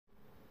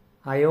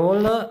Hi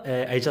all,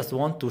 I just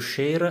want to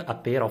share a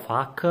pair of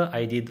hacks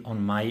I did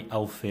on my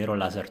Aufero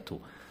Laser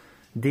 2.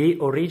 The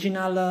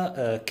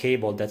original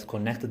cable that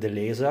connects the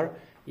laser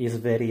is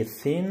very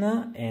thin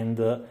and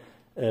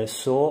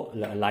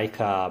like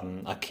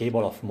a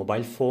cable of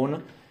mobile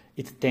phone,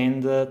 it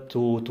tends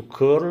to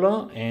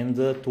curl and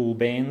to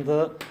bend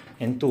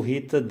and to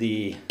hit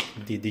the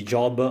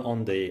job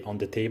on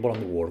the table,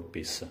 on the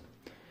workpiece.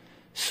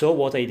 So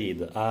what I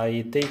did,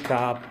 I take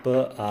up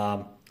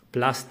a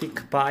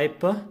plastic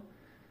pipe,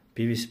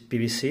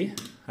 PVC,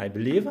 I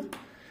believe,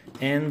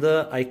 and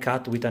I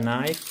cut with a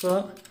knife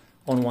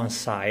on one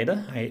side.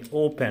 I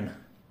open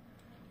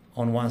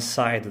on one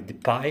side the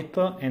pipe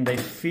and I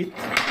fit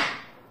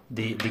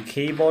the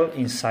cable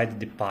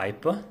inside the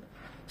pipe.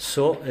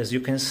 So as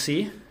you can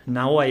see,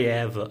 now I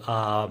have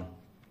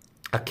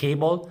a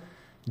cable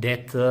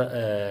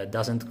that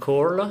doesn't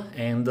curl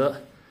and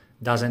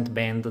doesn't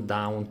bend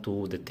down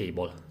to the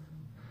table.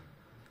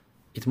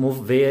 It moves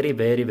very,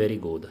 very, very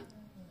good.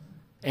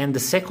 And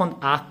the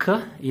second hack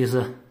is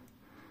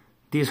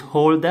this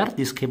holder,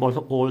 this cable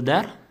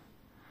holder.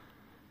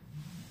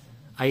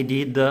 I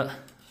did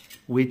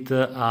with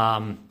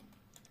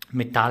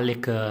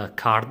metallic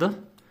card,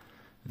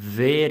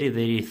 very,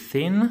 very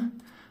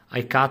thin.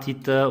 I cut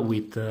it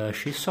with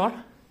scissors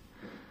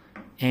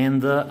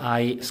and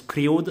I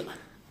screwed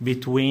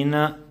between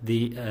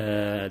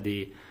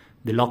the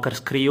locker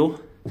screw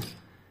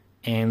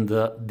and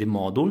the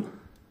module.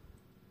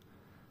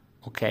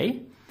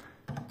 Okay,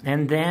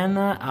 and then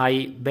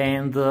I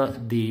bend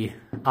the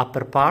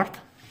upper part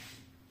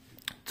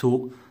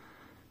to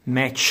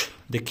match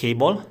the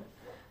cable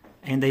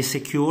and I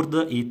secured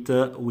it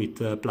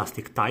with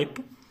plastic tape.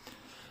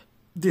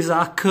 This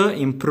hack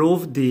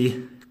improved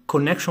the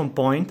connection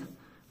point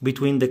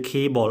between the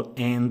cable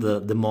and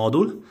the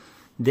module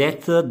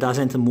that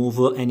doesn't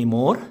move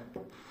anymore,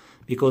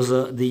 because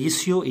the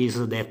issue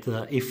is that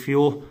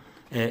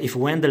if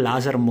when the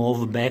laser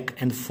moves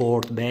back and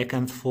forth, back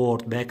and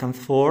forth, back and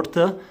forth,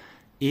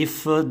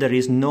 if there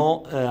is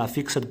no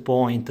fixed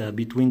point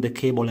between the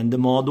cable and the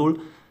module,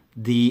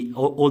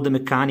 all the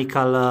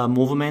mechanical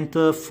movement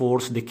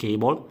force the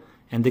cable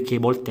and the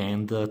cable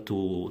tend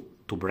to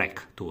break,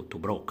 to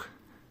broke.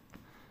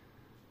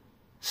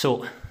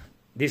 So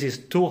this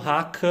is two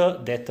hacks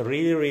that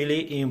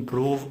really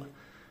improve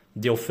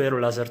the Aufero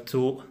Laser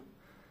 2.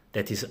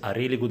 That is a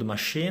really good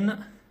machine,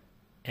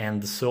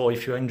 and so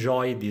if you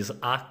enjoy this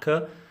hack,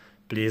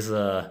 please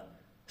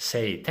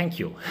say thank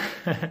you.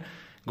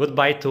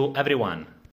 Goodbye to everyone.